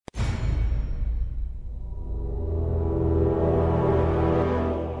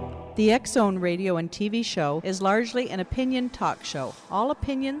The X-Zone radio and TV show is largely an opinion talk show. All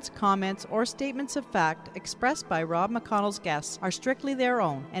opinions, comments, or statements of fact expressed by Rob McConnell's guests are strictly their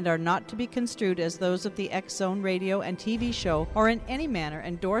own and are not to be construed as those of the X-Zone radio and TV show or in any manner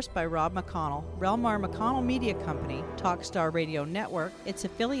endorsed by Rob McConnell, Relmar McConnell Media Company, Talkstar Radio Network, its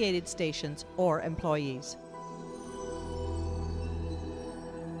affiliated stations, or employees.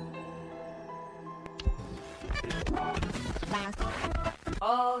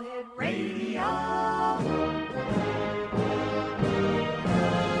 All Hit Radio.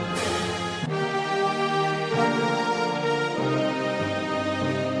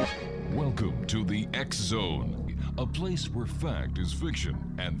 Welcome to the X-Zone, a place where fact is fiction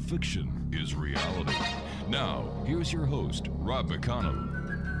and fiction is reality. Now, here's your host, Rob McConnell.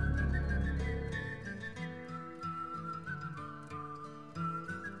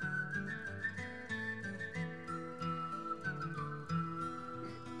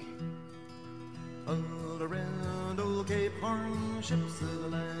 All around old Cape Horn, ships of the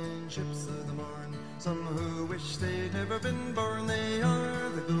line, ships of the morn. Some who wish they'd never been born, they are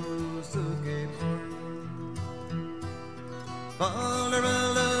the ghosts of Cape Horn. All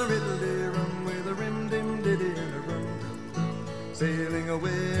around a riddle rum with a rim dim diddy and a rum dum dum. Sailing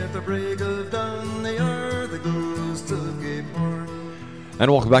away at the break of dawn, they are the ghosts of Cape Horn. And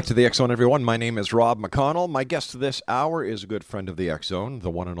welcome back to the X-Zone, everyone. My name is Rob McConnell. My guest this hour is a good friend of the X-Zone,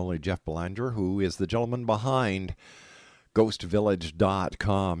 the one and only Jeff Belanger, who is the gentleman behind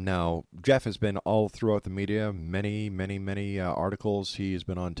ghostvillage.com. Now, Jeff has been all throughout the media, many articles. He's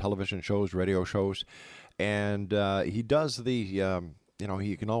been on television shows, radio shows, and he does the,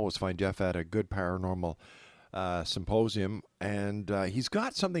 you can always find Jeff at a good paranormal symposium, and he's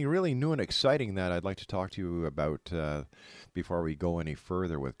got something really new and exciting that I'd like to talk to you about before we go any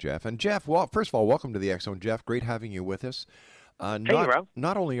further with Jeff. And Jeff, well, first of all, welcome to the X-Zone. Jeff, great having you with us. Hey, Rob.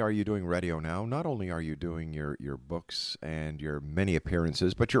 Not only are you doing radio now, not only are you doing your books and your many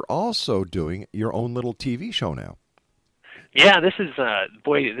appearances, but you're also doing your own little TV show now. Yeah, this is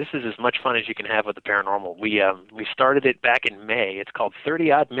this is as much fun as you can have with the paranormal. We started it back in May. It's called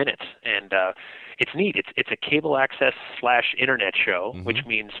 30 Odd Minutes, and it's neat. It's a cable access / internet show, which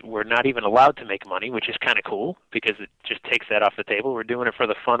means we're not even allowed to make money, which is kind of cool because it just takes that off the table. We're doing it for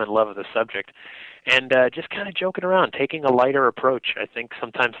the fun and love of the subject, and just kind of joking around, taking a lighter approach. I think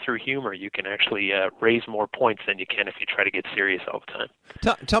sometimes through humor you can actually raise more points than you can if you try to get serious all the time.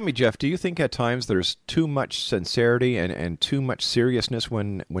 Tell me, Jeff, do you think at times there's too much sincerity and too much seriousness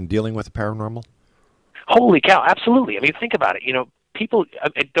when dealing with the paranormal? Holy cow, absolutely. I mean, think about it. People,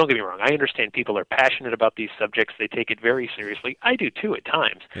 don't get me wrong, I understand people are passionate about these subjects. They take it very seriously. I do too at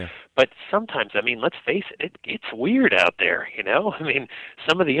times. Yeah. But sometimes, I mean, let's face it, it's weird out there, I mean,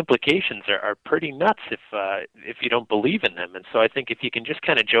 some of the implications are pretty nuts if you don't believe in them. And so I think if you can just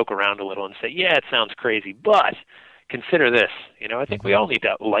kind of joke around a little and say, yeah, it sounds crazy, but consider this, I think we all need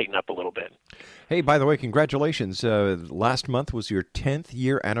to lighten up a little bit. Hey, by the way, congratulations. Last month was your 10th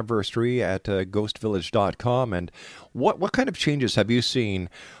year anniversary at ghostvillage.com. And what kind of changes have you seen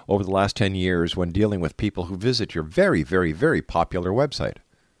over the last 10 years when dealing with people who visit your very, very, very popular website?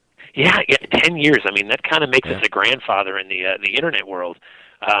 Yeah, 10 years. I mean, that kind of makes us a grandfather in the internet world.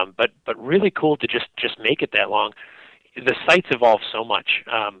 But really cool to just make it that long. The site's evolved so much,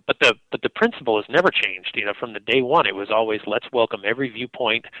 but the principle has never changed. From the day one, it was always let's welcome every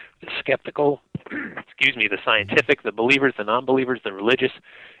viewpoint, the skeptical, the scientific, the believers, the non-believers, the religious,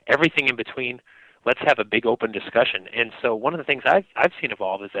 everything in between. Let's have a big open discussion. And so one of the things I've seen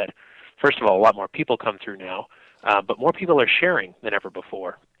evolve is that, first of all, a lot more people come through now, but more people are sharing than ever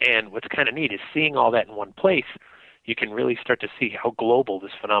before. And what's kind of neat is seeing all that in one place. You can really start to see how global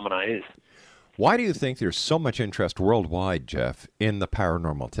this phenomenon is. Why do you think there's so much interest worldwide, Jeff, in the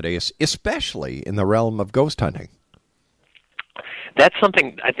paranormal today, especially in the realm of ghost hunting? That's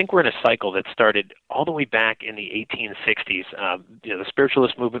something, I think we're in a cycle that started all the way back in the 1860s. The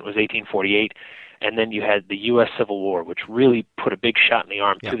spiritualist movement was 1848, and then you had the U.S. Civil War, which really put a big shot in the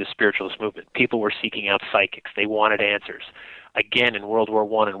arm to the spiritualist movement. People were seeking out psychics. They wanted answers. Again, in World War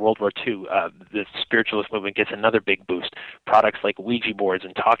I and World War II, the spiritualist movement gets another big boost. Products like Ouija boards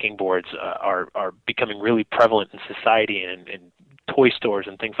and talking boards are becoming really prevalent in society and in toy stores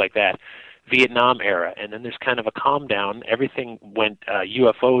and things like that. Vietnam era, and then there's kind of a calm down. Everything went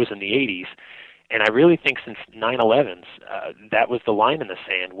UFOs in the 80s, and I really think since 9/11, that was the line in the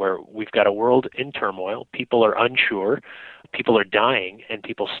sand where we've got a world in turmoil. People are unsure. People are dying, and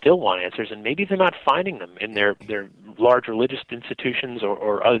people still want answers, and maybe they're not finding them in their large religious institutions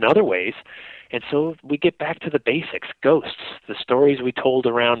or in other ways. And so we get back to the basics, ghosts, the stories we told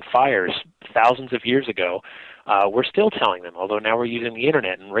around fires thousands of years ago. we're still telling them, although now we're using the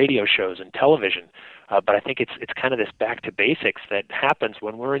internet and radio shows and television. But I think it's kind of this back to basics that happens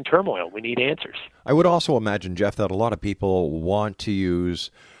when we're in turmoil. We need answers. I would also imagine, Jeff, that a lot of people want to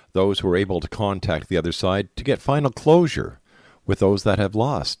use those who are able to contact the other side to get final closure with those that have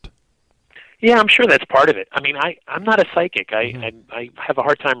lost. Yeah, I'm sure that's part of it. I mean, I'm not a psychic. I have a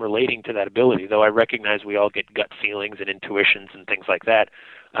hard time relating to that ability, though I recognize we all get gut feelings and intuitions and things like that.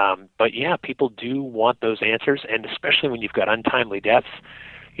 But yeah, people do want those answers, and especially when you've got untimely deaths.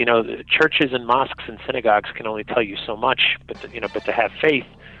 You know, the churches and mosques and synagogues can only tell you so much, but to have faith.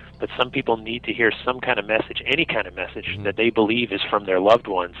 But some people need to hear some kind of message, any kind of message that they believe is from their loved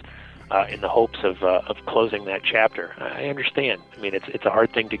ones, in the hopes of closing that chapter. I understand. I mean, it's a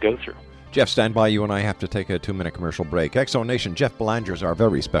hard thing to go through. Jeff, stand by. You and I have to take a 2-minute commercial break. X-Zone Nation, Jeff Belanger is our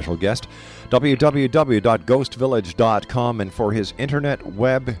very special guest. www.ghostvillage.com, and for his internet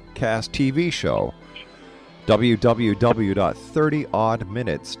webcast TV show,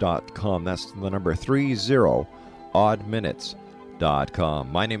 www.30oddminutes.com. That's the number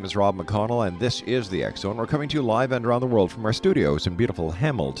 30oddminutes.com. My name is Rob McConnell, and this is the X-Zone. We're coming to you live and around the world from our studios in beautiful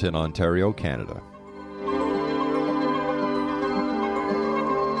Hamilton, Ontario, Canada.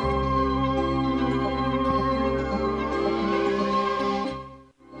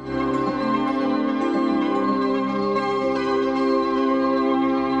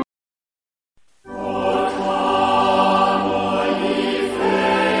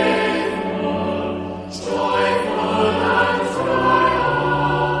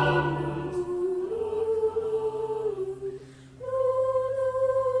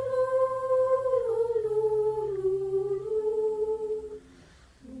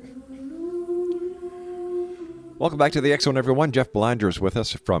 Welcome back to the X-Zone, everyone. Jeff Belanger is with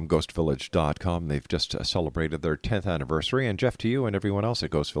us from ghostvillage.com. They've just celebrated their 10th anniversary. And Jeff, to you and everyone else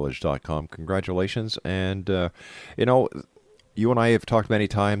at ghostvillage.com, congratulations. And, you know, you and I have talked many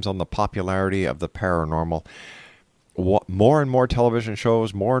times on the popularity of the paranormal. More and more television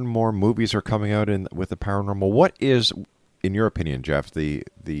shows, more and more movies are coming out with the paranormal. What is, in your opinion, Jeff, the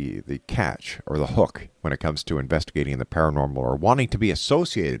catch or the hook when it comes to investigating the paranormal or wanting to be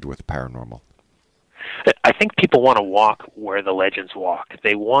associated with the paranormal? I think people want to walk where the legends walk.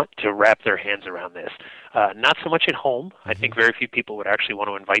 They want to wrap their hands around this. Not so much at home. I think very few people would actually want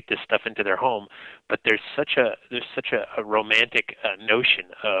to invite this stuff into their home. But there's such a romantic notion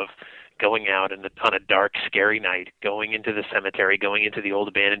of going out on a dark, scary night, going into the cemetery, going into the old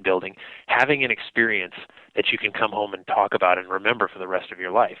abandoned building, having an experience that you can come home and talk about and remember for the rest of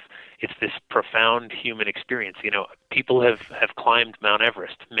your life. It's this profound human experience. You know, people have climbed Mount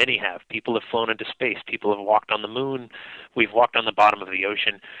Everest. Many have. People have flown into space. People have walked on the moon. We've walked on the bottom of the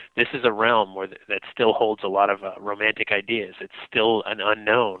ocean. This is a realm where that still holds a lot of romantic ideas. It's still an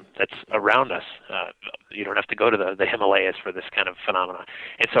unknown that's around us. You don't have to go to the Himalayas for this kind of phenomenon.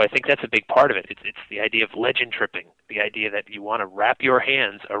 And so I think that's a big part of it. It's the idea of legend tripping, the idea that you want to wrap your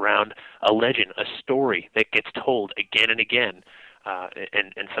hands around a legend, a story that gets told again and again,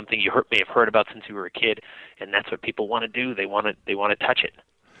 and something you may have heard about since you were a kid, and that's what people want to do. They want to touch it.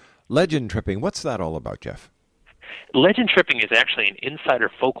 Legend tripping, what's that all about, Jeff? Legend tripping is actually an insider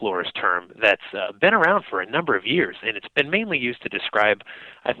folklorist term that's been around for a number of years, and it's been mainly used to describe,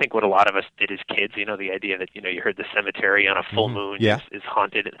 I think, what a lot of us did as kids. You know, the idea that, you know, you heard the cemetery on a full moon is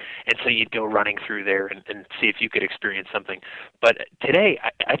haunted, and so you'd go running through there and see if you could experience something. But today,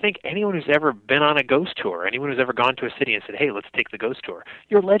 I think anyone who's ever been on a ghost tour, anyone who's ever gone to a city and said, hey, let's take the ghost tour,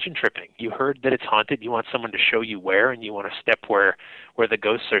 you're legend tripping. You heard that it's haunted, you want someone to show you where, and you want to step where the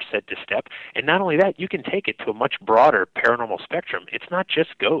ghosts are said to step. And not only that, you can take it to a much broader paranormal spectrum. It's not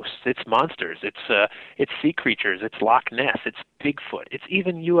just ghosts, it's monsters, it's sea creatures, it's Loch Ness, it's Bigfoot, it's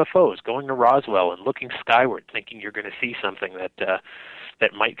even UFOs, going to Roswell and looking skyward thinking you're going to see something that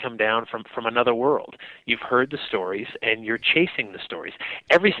might come down from another world. You've heard the stories and you're chasing the stories.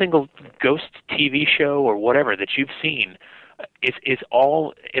 Every single ghost TV show or whatever that you've seen it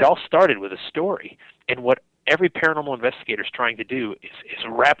all started with a story. And what every paranormal investigator is trying to do is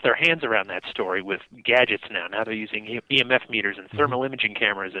wrap their hands around that story with gadgets now. Now they're using EMF meters and thermal imaging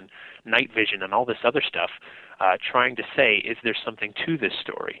cameras and night vision and all this other stuff, trying to say, is there something to this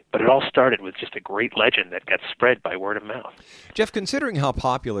story? But it all started with just a great legend that got spread by word of mouth. Jeff, considering how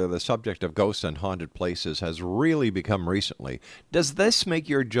popular the subject of ghosts and haunted places has really become recently, does this make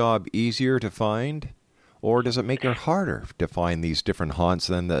your job easier to find? Or does it make it harder to find these different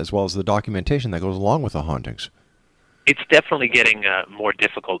haunts as well as the documentation that goes along with the hauntings? It's definitely getting more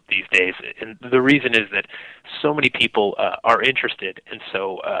difficult these days, and the reason is that so many people are interested, and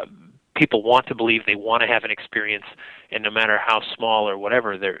so people want to believe, they want to have an experience, and no matter how small or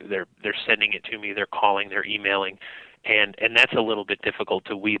whatever, they're sending it to me, they're calling, they're emailing. And that's a little bit difficult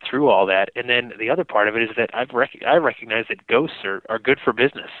to weed through all that. And then the other part of it is that I recognize that ghosts are good for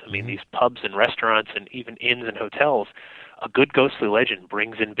business. I mean, these pubs and restaurants and even inns and hotels, a good ghostly legend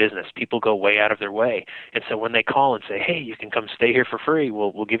brings in business. People go way out of their way. And so when they call and say, hey, you can come stay here for free,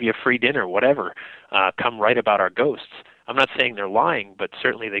 we'll give you a free dinner, whatever, come write about our ghosts. I'm not saying they're lying, but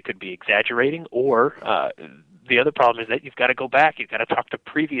certainly they could be exaggerating, or the other problem is that you've got to go back. You've got to talk to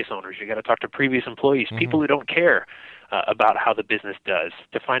previous owners. You've got to talk to previous employees, people who don't care about how the business does,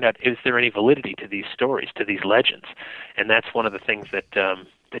 to find out, is there any validity to these stories, to these legends? And that's one of the things that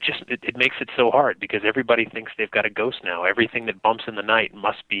just it makes it so hard, because everybody thinks they've got a ghost now. Everything that bumps in the night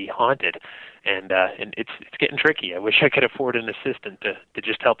must be haunted, and it's getting tricky. I wish I could afford an assistant to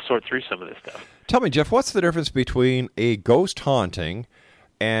just help sort through some of this stuff. Tell me, Jeff, what's the difference between a ghost haunting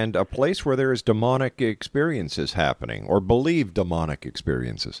and a place where there is demonic experiences happening, or believed demonic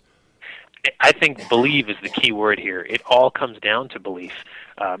experiences? I think believe is the key word here. It all comes down to belief.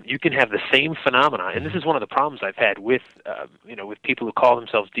 You can have the same phenomena, and this is one of the problems I've had with with people who call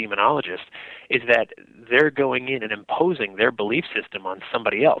themselves demonologists, is that they're going in and imposing their belief system on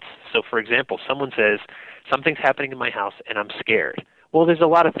somebody else. So, for example, someone says, something's happening in my house and I'm scared. Well, there's a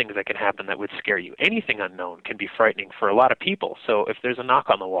lot of things that can happen that would scare you. Anything unknown can be frightening for a lot of people. So if there's a knock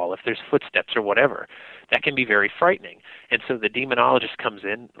on the wall, if there's footsteps or whatever, that can be very frightening. And so the demonologist comes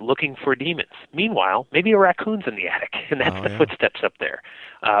in looking for demons. Meanwhile, maybe a raccoon's in the attic, and that's the footsteps up there.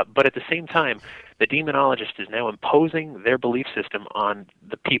 But at the same time, the demonologist is now imposing their belief system on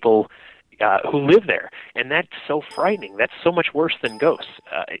the people who live there. And that's so frightening. That's so much worse than ghosts.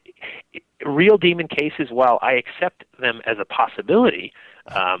 Real demon cases, while I accept them as a possibility,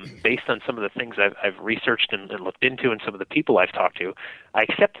 based on some of the things I've researched and looked into and some of the people I've talked to, I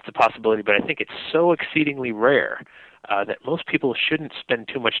accept it's a possibility, but I think it's so exceedingly rare that most people shouldn't spend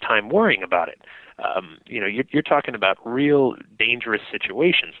too much time worrying about it. You're talking about real dangerous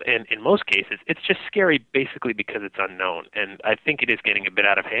situations, and in most cases, it's just scary basically because it's unknown. And I think it is getting a bit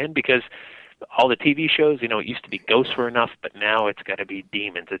out of hand, because all the TV shows, it used to be ghosts were enough, but now it's got to be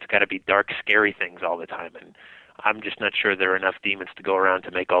demons. It's got to be dark, scary things all the time. And I'm just not sure there are enough demons to go around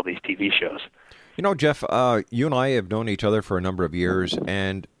to make all these TV shows. Jeff, you and I have known each other for a number of years,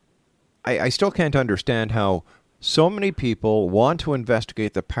 and I still can't understand how so many people want to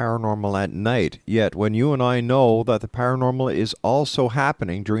investigate the paranormal at night, yet when you and I know that the paranormal is also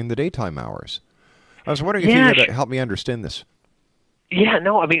happening during the daytime hours. I was wondering if you could help me understand this. Yeah,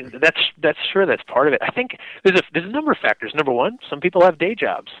 no, I mean, that's part of it. I think there's a number of factors. Number one, some people have day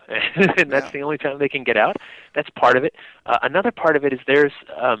jobs, and that's the only time they can get out. That's part of it. Another part of it is there's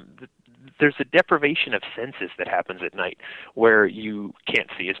a deprivation of senses that happens at night, where you can't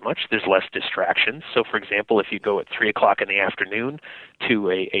see as much. There's less distractions. So, for example, if you go at 3 o'clock in the afternoon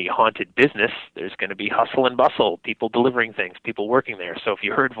to a haunted business, there's going to be hustle and bustle, people delivering things, people working there. So if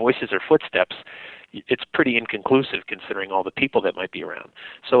you heard voices or footsteps, it's pretty inconclusive considering all the people that might be around.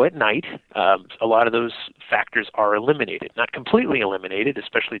 So at night, a lot of those factors are eliminated. Not completely eliminated,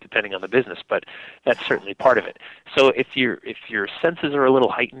 especially depending on the business, but that's certainly part of it. So if your senses are a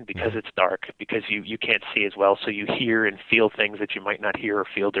little heightened because it's dark, because you can't see as well, so you hear and feel things that you might not hear or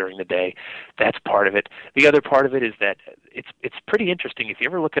feel during the day, that's part of it. The other part of it is that it's pretty interesting. If you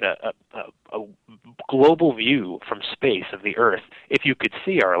ever look at a global view from space of the Earth, if you could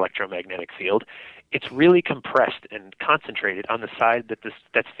see our electromagnetic field, it's really compressed and concentrated on the side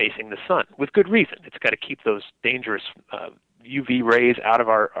that's facing the sun, with good reason. It's got to keep those dangerous UV rays out of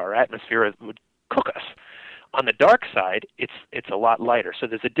our atmosphere that would cook us. On the dark side, it's a lot lighter. So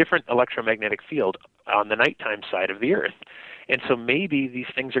there's a different electromagnetic field on the nighttime side of the Earth. And so maybe these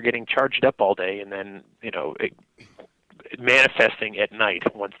things are getting charged up all day and then, manifesting at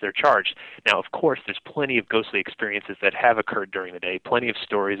night once they're charged. Now, of course, there's plenty of ghostly experiences that have occurred during the day, plenty of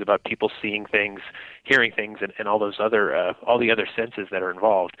stories about people seeing things, hearing things, and all those other, all the other senses that are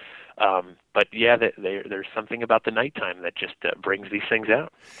involved. But yeah, there's something about the nighttime that just brings these things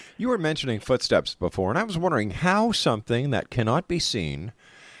out. You were mentioning footsteps before, and I was wondering how something that cannot be seen,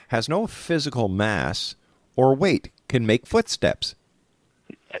 has no physical mass or weight, can make footsteps.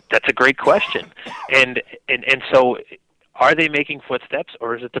 That's a great question. And so are they making footsteps,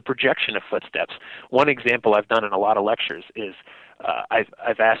 or is it the projection of footsteps? One example I've done in a lot of lectures is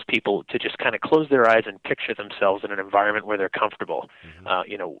I've asked people to just kind of close their eyes and picture themselves in an environment where they're comfortable,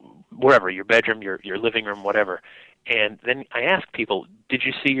 wherever, your bedroom, your living room, whatever. And then I ask people, did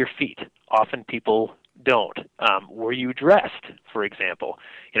you see your feet? Often people don't. Were you dressed, for example?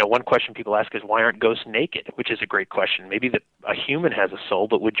 One question people ask is, why aren't ghosts naked? Which is a great question. Maybe a human has a soul,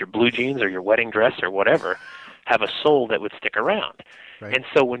 but would your blue jeans or your wedding dress or whatever have a soul that would stick around? Right. And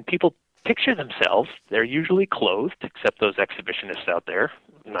so when people picture themselves, they're usually clothed, except those exhibitionists out there.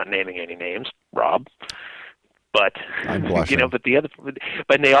 I'm not naming any names, Rob. But I'm blushing. but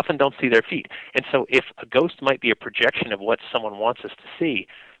they often don't see their feet. And so if a ghost might be a projection of what someone wants us to see,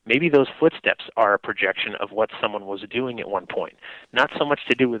 maybe those footsteps are a projection of what someone was doing at one point. Not so much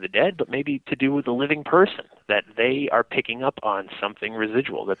to do with the dead, but maybe to do with the living person, that they are picking up on something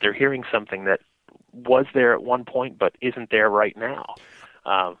residual, that they're hearing something that was there at one point but isn't there right now.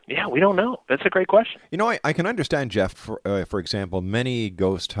 We don't know. That's a great question. I can understand, Jeff, for example, many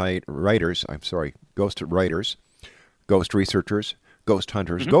ghost writers, ghost researchers, ghost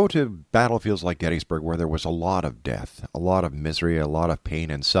hunters go to battlefields like Gettysburg where there was a lot of death, a lot of misery, a lot of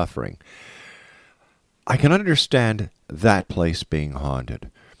pain and suffering. I can understand that place being haunted.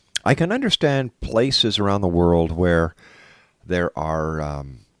 I can understand places around the world where there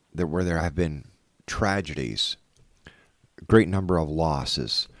have been tragedies, great number of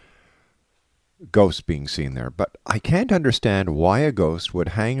losses, ghosts being seen there. But I can't understand why a ghost would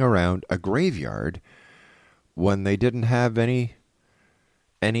hang around a graveyard when they didn't have any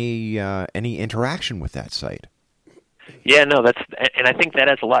interaction with that site. Yeah, no, and I think that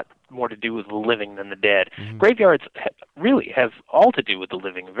has a lot more to do with the living than the dead. Graveyards really have all to do with the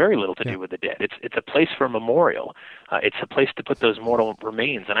living, very little to do with the dead. It's a place for a memorial. It's a place to put those mortal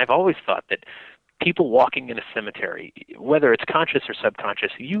remains. And I've always thought that people walking in a cemetery, whether it's conscious or subconscious,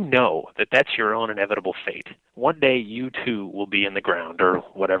 you know that that's your own inevitable fate. One day you too will be in the ground, or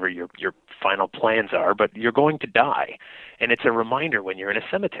whatever your final plans are, but you're going to die. And it's a reminder when you're in a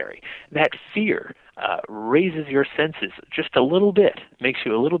cemetery. That fear raises your senses just a little bit, makes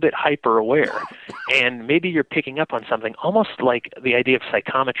you a little bit hyper-aware. And maybe you're picking up on something almost like the idea of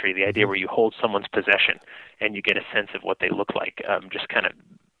psychometry, the idea where you hold someone's possession and you get a sense of what they look like, just kind of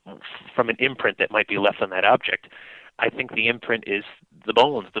from an imprint that might be left on that object. I think the imprint is the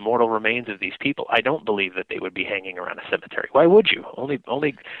bones, the mortal remains of these people. I don't believe that they would be hanging around a cemetery. Why would you? Only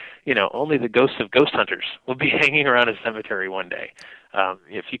the ghosts of ghost hunters will be hanging around a cemetery one day.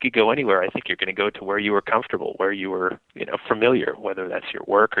 If you could go anywhere, I think you're going to go to where you were comfortable, where you were, familiar, whether that's your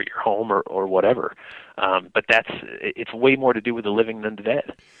work or your home or whatever. But it's way more to do with the living than the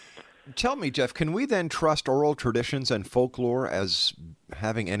dead. Tell me, Jeff, can we then trust oral traditions and folklore as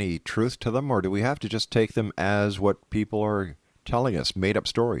having any truth to them, or do we have to just take them as what people are telling us, made-up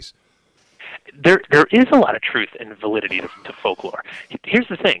stories? There is a lot of truth and validity to folklore. Here's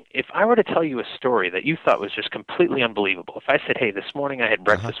the thing. If I were to tell you a story that you thought was just completely unbelievable, if I said, hey, this morning I had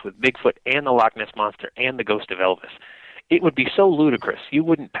breakfast with Bigfoot and the Loch Ness Monster and the ghost of Elvis, it would be so ludicrous, you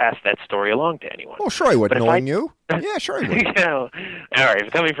wouldn't pass that story along to anyone. Oh, sure I would, knowing you. Yeah, sure I would. All right,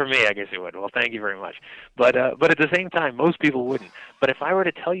 if coming from me, I guess it would. Well, thank you very much. But at the same time, most people wouldn't. But if I were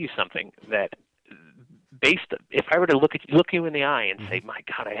to tell you something that, if I were to look you in the eye and say, my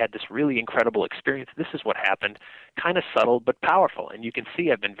God, I had this really incredible experience, this is what happened, kind of subtle but powerful, and you can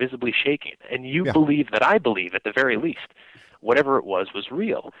see I've been visibly shaking, and you believe that I believe, at the very least, whatever it was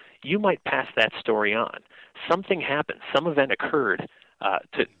real, you might pass that story on. Something happened, some event occurred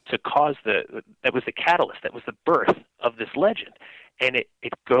to cause that was the catalyst, that was the birth of this legend. And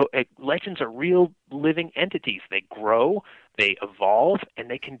legends are real living entities. They grow, they evolve, and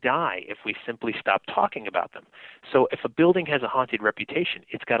they can die if we simply stop talking about them. So if a building has a haunted reputation,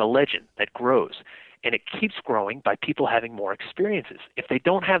 it's got a legend that grows, and it keeps growing by people having more experiences. If they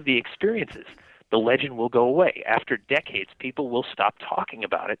don't have the experiences, the legend will go away. After decades, people will stop talking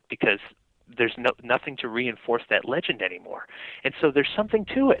about it because there's nothing to reinforce that legend anymore. And so there's something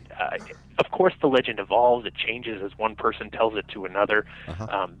to it. Of course, the legend evolves. It changes as one person tells it to another.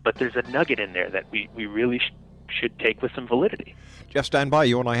 But there's a nugget in there that we really should take with some validity. Jeff, stand by.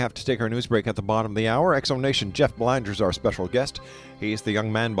 You and I have to take our news break at the bottom of the hour. X Zone Nation, Jeff Belanger is our special guest. He's the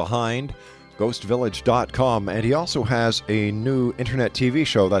young man behind ghostvillage.com, and he also has a new internet TV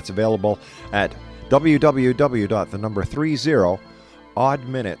show that's available at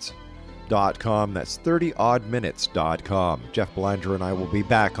www.30oddminutes.com. That's 30oddminutes.com. Jeff Belanger and I will be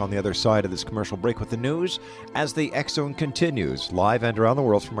back on the other side of this commercial break with the news as the X Zone continues, live and around the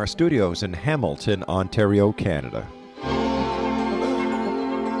world from our studios in Hamilton, Ontario, Canada.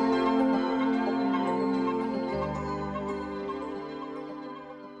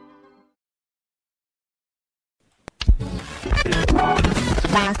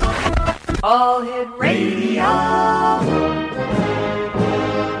 All Hit Radio.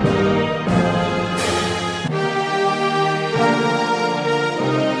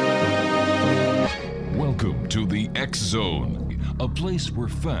 X Zone, a place where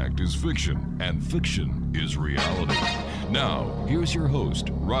fact is fiction and fiction is reality. Now, here's your host,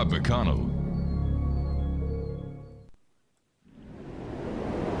 Rob McConnell.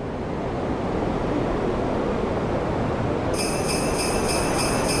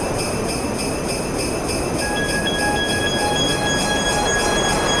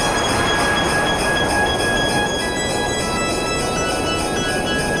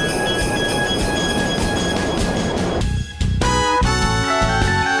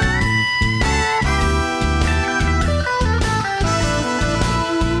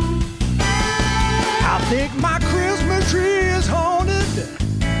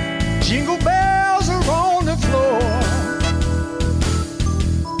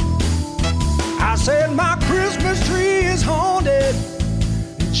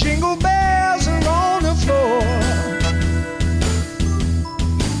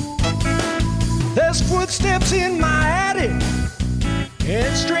 Footsteps in my attic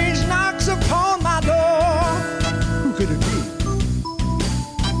and strange knocks upon my door. Who could it be?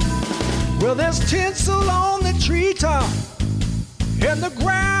 Well, there's tinsel on the treetop and the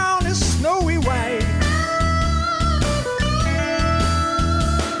ground is snowy white.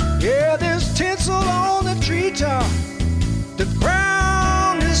 Yeah, there's tinsel on the treetop, the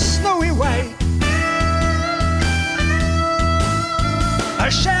ground is snowy white. A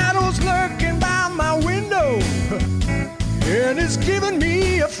shadow's lurking by my window, and it's giving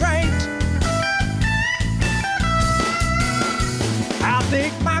me a fright. I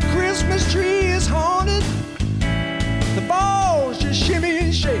think my Christmas tree is haunted. The balls just shimmy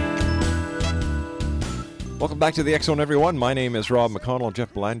and shake. Welcome back to the X Zone, everyone. My name is Rob McConnell.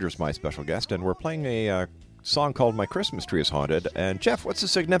 Jeff Belanger is my special guest, and we're playing a song called My Christmas Tree is Haunted. And Jeff, what's the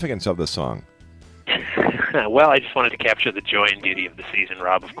significance of this song? Well, I just wanted to capture the joy and beauty of the season,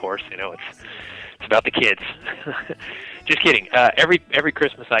 Rob, of course. You know, it's about the kids. Just kidding. Every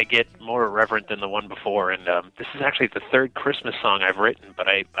Christmas I get more irreverent than the one before, and this is actually the third Christmas song I've written, but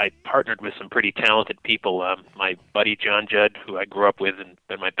I partnered with some pretty talented people. My buddy John Judd, who I grew up with and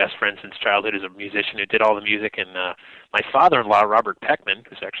been my best friend since childhood, is a musician who did all the music, and my father-in-law, Robert Peckman,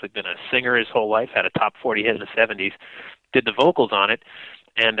 who's actually been a singer his whole life, had a top 40 hit in the 70s, did the vocals on it,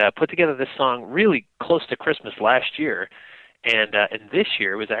 and put together this song really close to Christmas last year. And this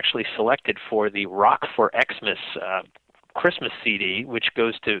year it was actually selected for the Rock for Xmas Christmas CD, which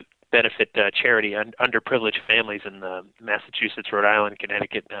goes to benefit charity underprivileged families in the Massachusetts, Rhode Island,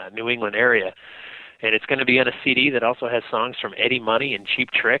 Connecticut, New England area. And it's going to be on a CD that also has songs from Eddie Money and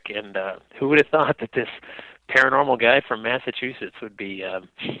Cheap Trick. And who would have thought that this paranormal guy from Massachusetts would be,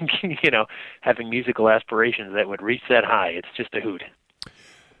 having musical aspirations that would reach that high? It's just a hoot.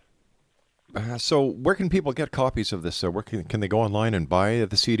 So where can people get copies of this? Where can they go online and buy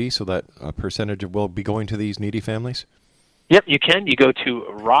the CD so that a percentage will be going to these needy families? Yep, you can. You go to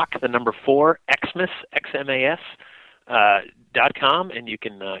rock4xmas, XMAS, .com, and you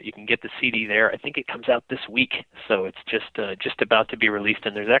can get the CD there. I think it comes out this week, so it's just about to be released.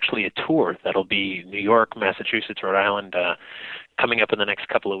 And there's actually a tour that'll be New York, Massachusetts, Rhode Island, coming up in the next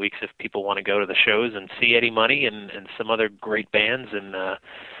couple of weeks if people want to go to the shows and see Eddie Money and some other great bands.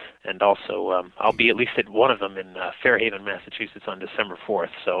 And also, I'll be at least at one of them in Fairhaven, Massachusetts on December 4th.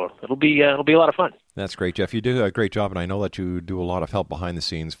 So it'll be a lot of fun. That's great, Jeff. You do a great job, and I know that you do a lot of help behind the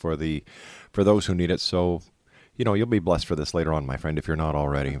scenes for those who need it. So, you'll be blessed for this later on, my friend, if you're not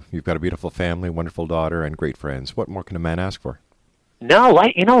already. You've got a beautiful family, wonderful daughter, and great friends. What more can a man ask for? No,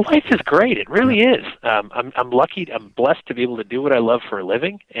 life is great. It really is. I'm lucky. I'm blessed to be able to do what I love for a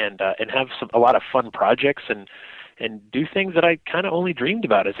living and have a lot of fun projects and do things that I kind of only dreamed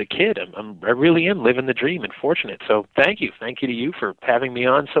about as a kid. I really am living the dream and fortunate. So thank you to you for having me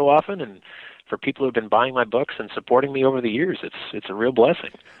on so often, and for people who've been buying my books and supporting me over the years. It's a real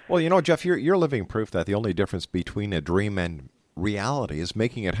blessing. Well, Jeff, you're living proof that the only difference between a dream and reality is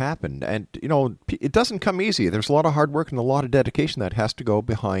making it happen. And it doesn't come easy. There's a lot of hard work and a lot of dedication that has to go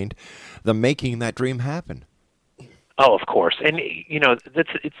behind the making that dream happen. Oh, of course. And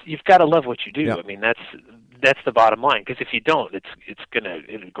you've got to love what you do. Yeah. I mean, that's the bottom line, because if you don't,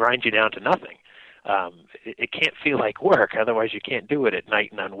 it'll grind you down to nothing. It can't feel like work, otherwise you can't do it at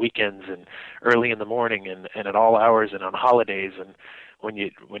night and on weekends and early in the morning and at all hours and on holidays and when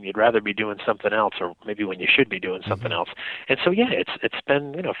you'd rather be doing something else, or maybe when you should be doing something else. And so it's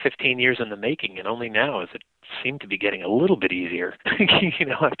been 15 years in the making, and only now is it seemed to be getting a little bit easier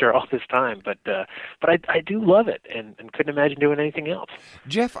after all this time. But I do love it and couldn't imagine doing anything else.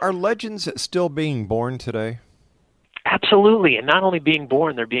 Jeff, are legends still being born today? Absolutely, and not only being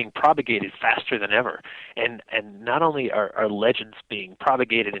born, they're being propagated faster than ever. And not only are legends being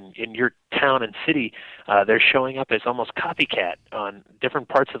propagated in your town and city, they're showing up as almost copycat on different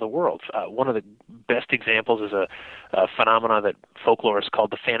parts of the world. One of the best examples is a phenomena that folklorists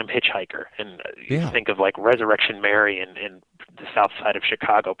called the Phantom Hitchhiker. And you think of like Resurrection Mary in the south side of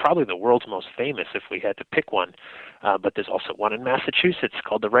Chicago, probably the world's most famous if we had to pick one. But there's also one in Massachusetts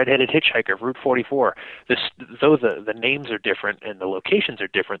called the Red-Headed Hitchhiker of Route 44. Though the names are different and the locations are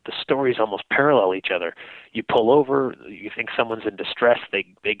different, the stories almost parallel each other. You pull over, you think someone's in distress,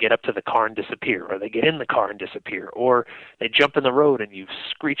 they get up to the car and disappear, or they get in the car and disappear, or they jump in the road and you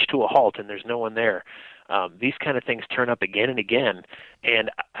screech to a halt and there's no one there. These kind of things turn up again and again,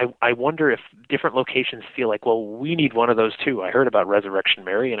 and I wonder if different locations feel like, well, we need one of those too. I heard about Resurrection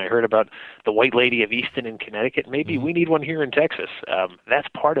Mary, and I heard about the White Lady of Easton in Connecticut. Maybe we need one here in Texas. That's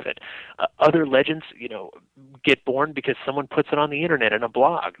part of it. Other legends, get born because someone puts it on the internet in a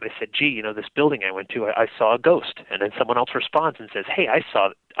blog. They said, gee, this building I went to, I saw a ghost, and then someone else responds and says, hey, I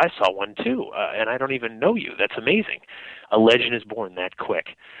saw one too, and I don't even know you. That's amazing. A legend is born that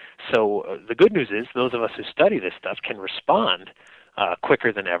quick. So the good news is those of us who study this stuff can respond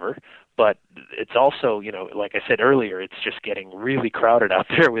quicker than ever, but it's also, like I said earlier, it's just getting really crowded out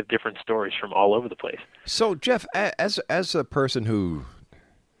there with different stories from all over the place. So, Jeff, as a person who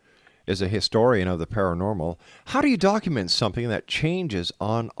is a historian of the paranormal, how do you document something that changes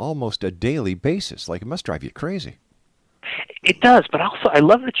on almost a daily basis? Like, it must drive you crazy. It does, but also I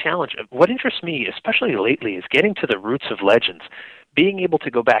love the challenge. What interests me, especially lately, is getting to the roots of legends, being able to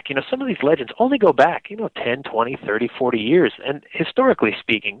go back. Some of these legends only go back, 10, 20, 30, 40 years, and historically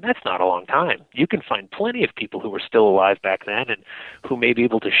speaking, that's not a long time. You can find plenty of people who were still alive back then and who may be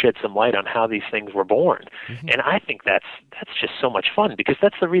able to shed some light on how these things were born. Mm-hmm. And I think that's just so much fun, because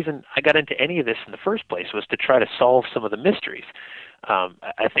that's the reason I got into any of this in the first place, was to try to solve some of the mysteries.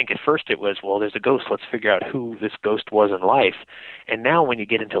 I think at first it was, well, there's a ghost, let's figure out who this ghost was in life. And now when you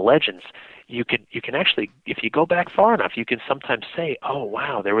get into legends, you can actually, if you go back far enough, you can sometimes say, oh,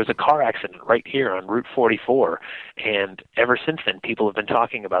 wow, there was a car accident right here on Route 44, and ever since then people have been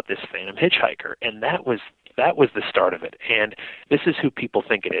talking about this Phantom Hitchhiker, and that was the start of it, and this is who people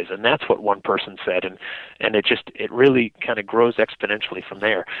think it is, and that's what one person said, and it really kind of grows exponentially from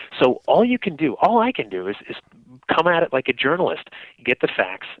there. So all I can do is come at it like a journalist, get the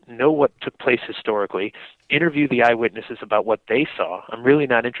facts, know what took place historically, interview the eyewitnesses about what they saw. I'm really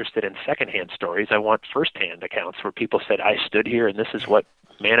not interested in secondhand stories. I want firsthand accounts where people said, I stood here and this is what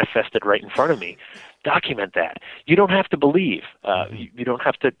manifested right in front of me. Document that. You don't have to believe. You don't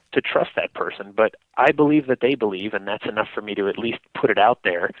have to trust that person, but I believe that they believe, and that's enough for me to at least put it out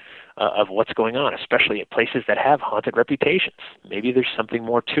there of what's going on, especially at places that have haunted reputations. Maybe there's something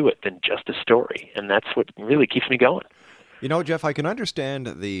more to it than just a story, and that's what really keeps me going. Jeff, I can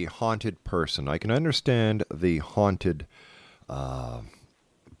understand the haunted person. I can understand the haunted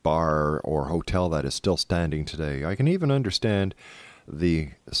bar or hotel that is still standing today. I can even understand the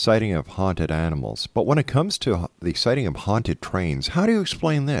sighting of haunted animals. But when it comes to the sighting of haunted trains, how do you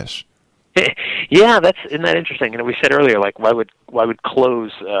explain this? Yeah, isn't that interesting? We said earlier, like, why wouldn't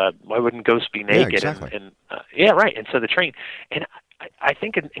ghosts be naked? Yeah, exactly. Yeah, right. And so the train, and I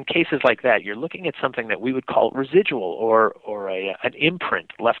think in cases like that, you're looking at something that we would call residual or an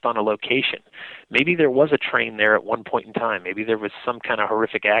imprint left on a location. Maybe there was a train there at one point in time. Maybe there was some kind of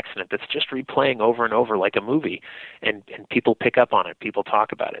horrific accident that's just replaying over and over like a movie, and people pick up on it. People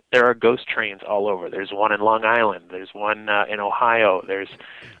talk about it. There are ghost trains all over. There's one in Long Island. There's one in Ohio. There's,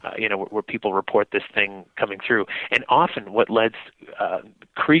 where people report this thing coming through. And often what lends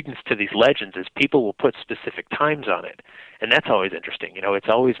credence to these legends is people will put specific times on it. And that's always interesting. It's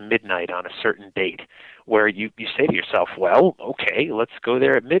always midnight on a certain date, where you say to yourself, well, okay, let's go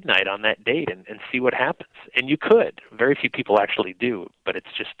there at midnight on that date and see what happens. And you could. Very few people actually do, but it's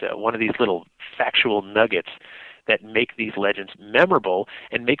just one of these little factual nuggets that make these legends memorable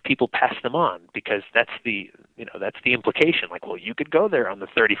and make people pass them on, because that's the implication. Like, well, you could go there on the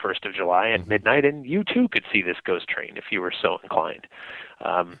 31st of July at midnight and you too could see this ghost train if you were so inclined.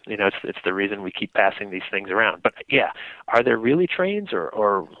 It's the reason we keep passing these things around. But yeah, are there really trains,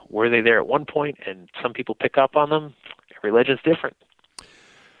 or were they there at one point and some people pick up on them? Every legend's different.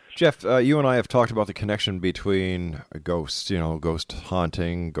 Jeff, you and I have talked about the connection between ghosts, ghost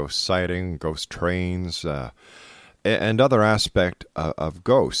haunting, ghost sighting, ghost trains, and other aspect of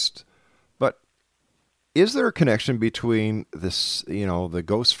ghosts. But is there a connection between this, the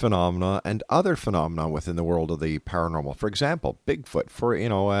ghost phenomena and other phenomena within the world of the paranormal? For example, Bigfoot,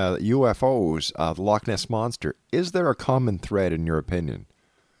 UFOs, the Loch Ness Monster. Is there a common thread in your opinion?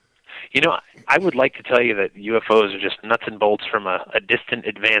 I would like to tell you that UFOs are just nuts and bolts from a distant,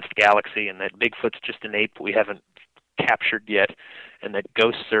 advanced galaxy, and that Bigfoot's just an ape we haven't captured yet, and that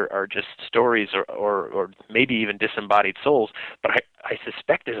ghosts are just stories or maybe even disembodied souls. But I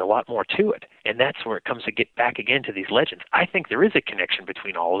suspect there's a lot more to it, and that's where it comes to get back again to these legends. I think there is a connection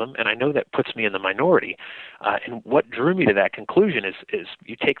between all of them, and I know that puts me in the minority. And what drew me to that conclusion is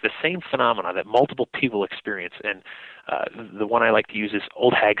you take the same phenomena that multiple people experience, and the one I like to use is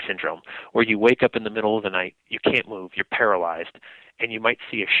old hag syndrome, where you wake up in the middle of the night, you can't move, you're paralyzed, and you might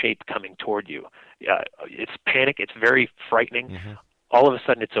see a shape coming toward you. It's panic, it's very frightening. Mm-hmm. All of a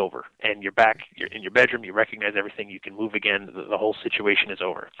sudden it's over, and you're back, you're in your bedroom, you recognize everything, you can move again, the whole situation is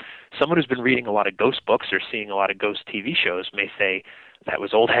over. Someone who's been reading a lot of ghost books or seeing a lot of ghost TV shows may say, that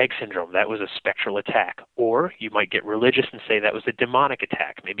was old hag syndrome, that was a spectral attack. Or you might get religious and say that was a demonic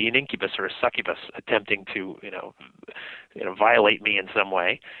attack, maybe an incubus or a succubus attempting to, violate me in some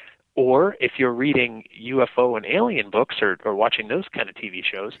way. Or if you're reading UFO and alien books or watching those kind of TV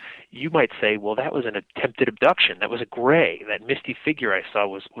shows, you might say, well, that was an attempted abduction. That was a gray. That misty figure I saw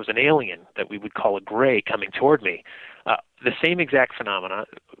was an alien that we would call a gray coming toward me. The same exact phenomena,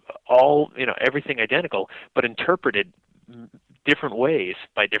 everything identical, but interpreted different ways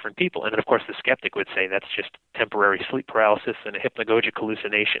by different people. And then, of course, the skeptic would say that's just temporary sleep paralysis and a hypnagogic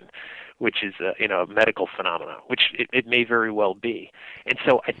hallucination, which is a medical phenomena, which it may very well be. And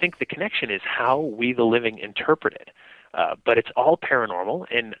so I think the connection is how we, the living, interpret it. But it's all paranormal,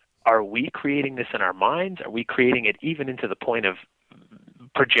 and are we creating this in our minds? Are we creating it even into the point of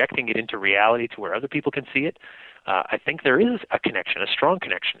projecting it into reality to where other people can see it? I think there is a connection, a strong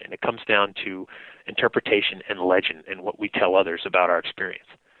connection, and it comes down to interpretation and legend and what we tell others about our experience.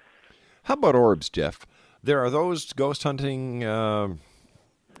 How about orbs, Jeff? There are those ghost hunting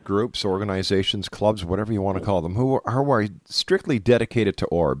groups, organizations, clubs, whatever you want to call them, who are strictly dedicated to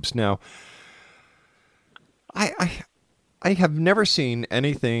orbs. Now, I have never seen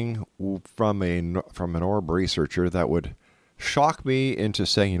anything from an orb researcher that would shock me into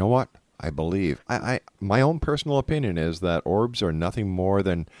saying, you know what? I believe. My own personal opinion is that orbs are nothing more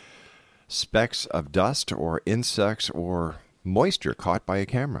than specks of dust or insects or moisture caught by a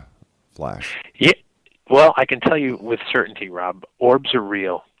camera flash. Yeah. Well, I can tell you with certainty, Rob, orbs are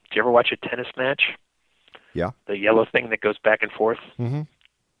real. Do you ever watch a tennis match? Yeah. The yellow thing that goes back and forth? Mm-hmm.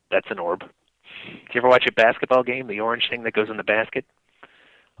 That's an orb. Do you ever watch a basketball game, the orange thing that goes in the basket?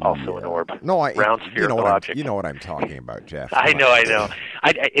 Also an orb. No, round spherical object. You know what I'm talking about, Jeff. I know.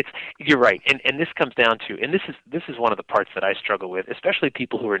 You're right, and this comes down to, and this is one of the parts that I struggle with, especially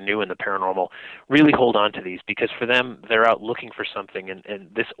people who are new in the paranormal. Really hold on to these, because for them, they're out looking for something,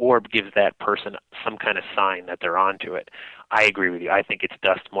 and this orb gives that person some kind of sign that they're onto it. I agree with you. I think it's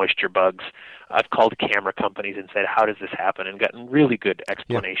dust, moisture, bugs. I've called camera companies and said, how does this happen, and gotten really good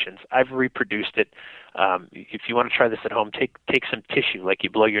explanations. Yeah. I've reproduced it. If you want to try this at home, take some tissue like you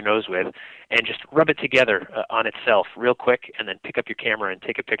blow your nose with and just rub it together on itself real quick, and then pick up your camera and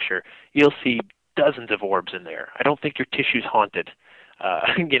take a picture. You'll see dozens of orbs in there. I don't think your tissue's haunted.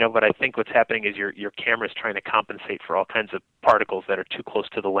 But I think what's happening is your camera's trying to compensate for all kinds of particles that are too close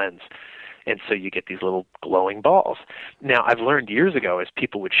to the lens. And so you get these little glowing balls. Now, I've learned years ago, as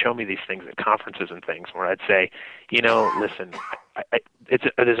people would show me these things at conferences and things, where I'd say, listen,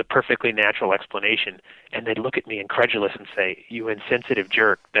 there's a perfectly natural explanation. And they'd look at me incredulous and say, you insensitive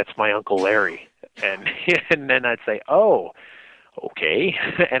jerk, that's my Uncle Larry. And then I'd say, oh, okay.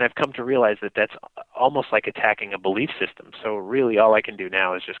 And I've come to realize that that's almost like attacking a belief system. So really all I can do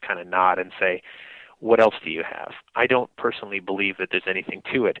now is just kind of nod and say, what else do you have? I don't personally believe that there's anything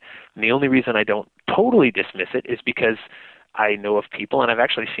to it. And the only reason I don't totally dismiss it is because I know of people, and I've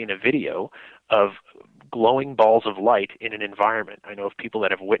actually seen a video of glowing balls of light in an environment. I know of people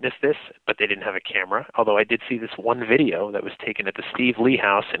that have witnessed this, but they didn't have a camera, although I did see this one video that was taken at the Steve Lee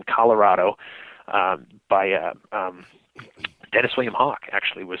House in Colorado by Dennis William Hawk,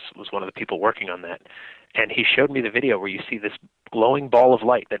 actually, was one of the people working on that. And he showed me the video where you see this glowing ball of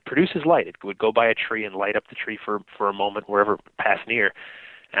light that produces light. It would go by a tree and light up the tree for a moment wherever it passed near.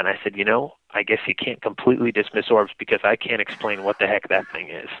 And I said, I guess you can't completely dismiss orbs, because I can't explain what the heck that thing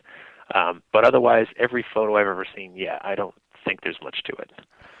is. But otherwise, every photo I've ever seen, I don't think there's much to it.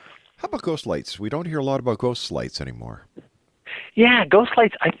 How about ghost lights? We don't hear a lot about ghost lights anymore. Yeah, ghost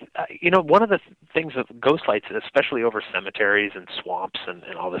lights. One of the things with ghost lights, especially over cemeteries and swamps and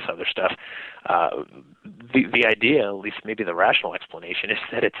all this other stuff, the idea, at least maybe the rational explanation, is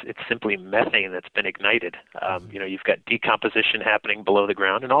that it's simply methane that's been ignited. You've got decomposition happening below the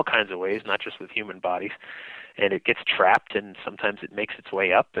ground in all kinds of ways, not just with human bodies. and it gets trapped, and sometimes it makes its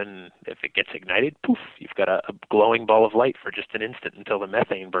way up, and if it gets ignited, poof, you've got a glowing ball of light for just an instant until the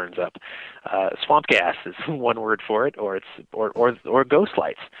methane burns up. Swamp gas is one word for it, or ghost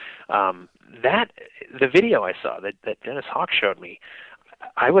lights. That the video I saw that Dennis Hawk showed me,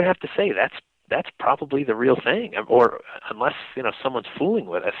 I would have to say that's probably the real thing, or unless someone's fooling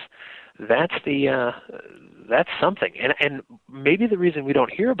with us, that's something. And maybe the reason we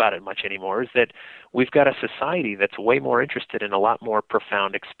don't hear about it much anymore is that we've got a society that's way more interested in a lot more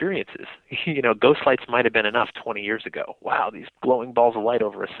profound experiences. Ghost lights might have been enough 20 years ago. Wow, these glowing balls of light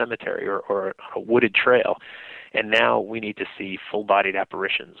over a cemetery or a wooded trail. And now we need to see full-bodied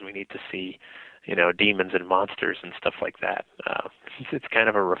apparitions. We need to see demons and monsters and stuff like that. It's kind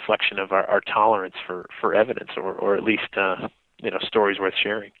of a reflection of our tolerance for evidence, or at least stories worth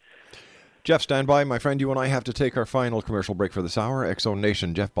sharing. Jeff, stand by, my friend. You and I have to take our final commercial break for this hour. X-Zone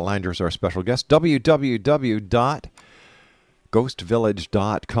Nation, Jeff Belanger is our special guest.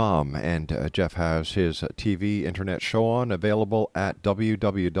 www.ghostvillage.com. And Jeff has his TV internet show on, available at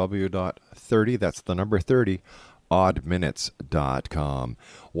www.30, that's the number 30, oddminutes.com.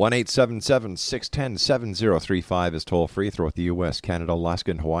 1-877-610-7035 is toll free throughout the U.S., Canada,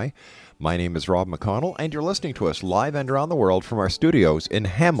 Alaska, and Hawaii. My name is Rob McConnell, and you're listening to us live and around the world from our studios in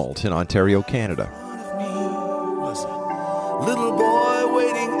Hamilton, Ontario, Canada. Little boy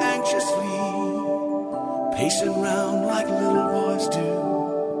waiting anxiously, pacing round like little boys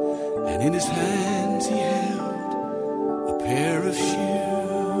do, and in his hands he held a pair of shoes,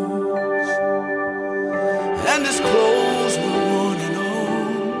 and his clothes were worn and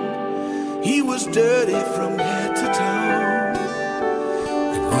old, he was dirty from head to toe.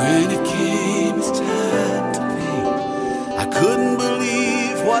 When it came his time to pay, I couldn't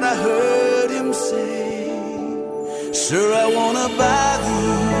believe what I heard him say. Sir, I want to buy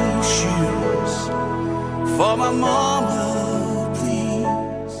these shoes for my mama,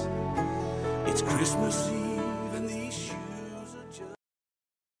 please. It's Christmas Eve and these shoes are just...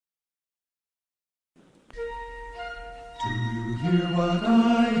 Do you hear what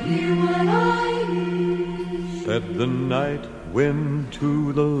I hear? Said the night wind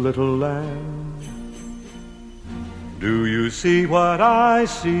to the little lamb. Do you see what I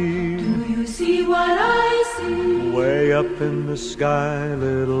see? Do you see what I see? Way up in the sky,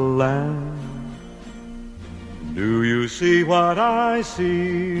 little lamb. Do you see what I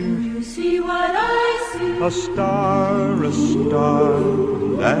see? Do you see what I see? A star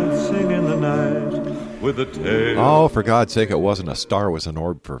dancing in the night with a tail. Oh, for God's sake, it wasn't a star, it was an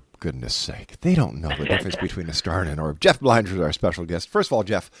orb, for goodness sake. They don't know the difference between a star and an orb. Jeff Belanger is our special guest. First of all,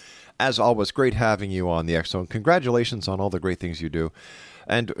 Jeff, as always, great having you on the X-Zone. Congratulations on all the great things you do.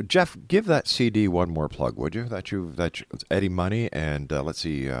 And Jeff, give that CD one more plug, would you? That's Eddie Money and let's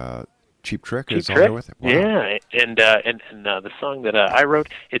see, Cheap Trick is on there with it. Wow. Yeah, and the song that I wrote,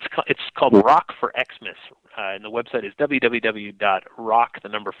 it's called Rock for Xmas, and the website is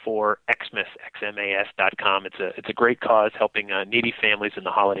www.rock4xmas.com. It's a great cause, helping needy families in the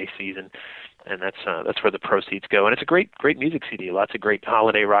holiday season, and that's where the proceeds go. And it's a great music CD, lots of great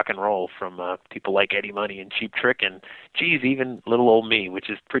holiday rock and roll from people like Eddie Money and Cheap Trick, and geez, even little old me, which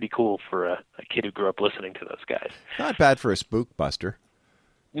is pretty cool for a kid who grew up listening to those guys. Not bad for a spook buster.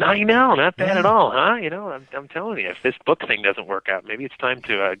 No, I know, not bad at all, huh? I'm telling you, if this book thing doesn't work out, maybe it's time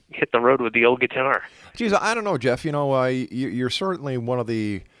to hit the road with the old guitar. Geez, I don't know, Jeff. You're certainly one of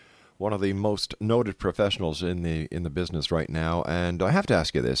the most noted professionals in the business right now, and I have to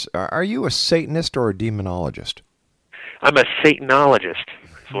ask you this: are you a Satanist or a demonologist? I'm a Satanologist.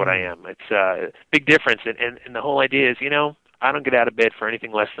 Is what I am. It's a big difference, and the whole idea is, I don't get out of bed for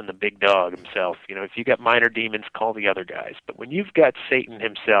anything less than the big dog himself. If you got minor demons, call the other guys. But when you've got Satan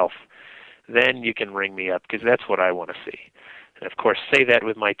himself, then you can ring me up, because that's what I want to see. And of course, say that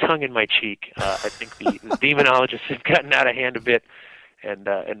with my tongue in my cheek. I think the demonologists have gotten out of hand a bit, and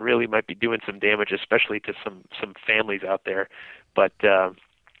really might be doing some damage, especially to some families out there. But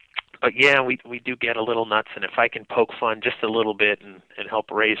yeah, we do get a little nuts, and if I can poke fun just a little bit and help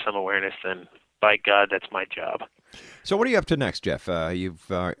raise some awareness, then by God, that's my job. So what are you up to next, Jeff?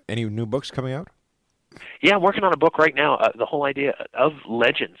 You've any new books coming out? Yeah, I'm working on a book right now, the whole idea of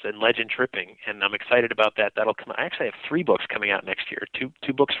legends and legend tripping, and I'm excited about that. That'll come. I actually have 3 books coming out next year, two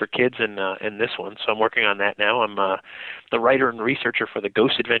books for kids and this one, so I'm working on that now. I'm the writer and researcher for the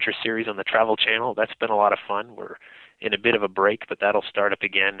Ghost Adventure series on the Travel Channel. That's been a lot of fun. We're in a bit of a break, but that'll start up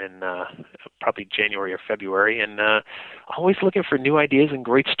again in probably January or February, and always looking for new ideas and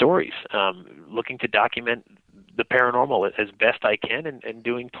great stories, looking to document the paranormal as best I can, and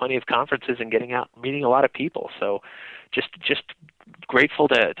doing plenty of conferences and getting out, meeting a lot of people. So just grateful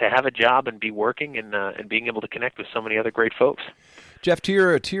to have a job and be working and being able to connect with so many other great folks. Jeff, to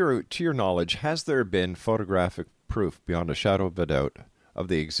your knowledge, has there been photographic proof beyond a shadow of a doubt of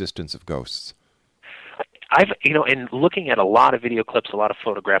the existence of ghosts? In looking at a lot of video clips, a lot of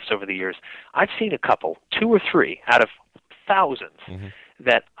photographs over the years, I've seen a couple, 2 or 3 out of thousands,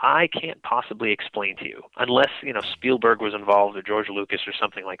 that I can't possibly explain to you unless, Spielberg was involved or George Lucas or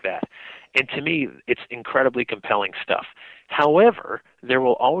something like that. And to me, it's incredibly compelling stuff. However, there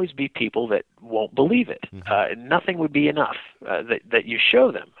will always be people that won't believe it. Nothing would be enough that you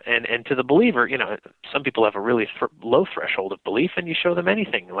show them. And to the believer, some people have a really low threshold of belief, and you show them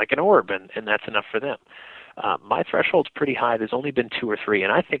anything, like an orb, and that's enough for them. My threshold's pretty high. There's only been 2 or 3,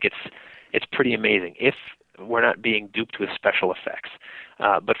 and I think it's pretty amazing if we're not being duped with special effects.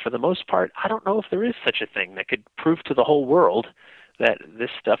 But for the most part, I don't know if there is such a thing that could prove to the whole world that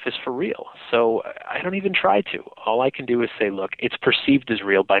this stuff is for real. So I don't even try to. All I can do is say, look, it's perceived as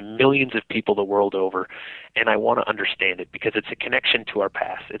real by millions of people the world over, and I want to understand it because it's a connection to our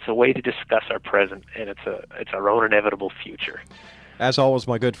past. It's a way to discuss our present, and it's our own inevitable future. As always,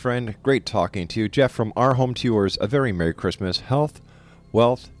 my good friend, great talking to you. Jeff, from our home to yours, a very Merry Christmas, health,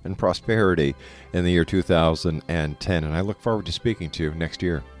 wealth, and prosperity in the year 2010. And I look forward to speaking to you next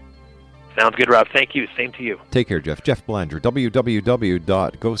year. Sounds good, Rob. Thank you. Same to you. Take care, Jeff. Jeff Belanger,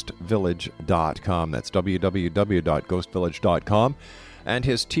 www.ghostvillage.com. That's www.ghostvillage.com. And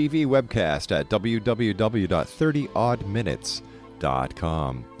his TV webcast at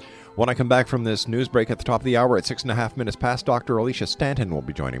www.30oddminutes.com. When I come back from this news break at the top of the hour at 6.5 minutes past, Dr. Alicia Stanton will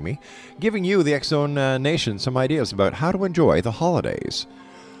be joining me, giving you, the X-Zone Nation, some ideas about how to enjoy the holidays.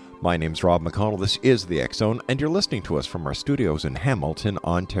 My name's Rob McConnell. This is the X-Zone, and you're listening to us from our studios in Hamilton,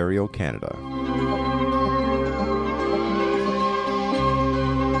 Ontario, Canada.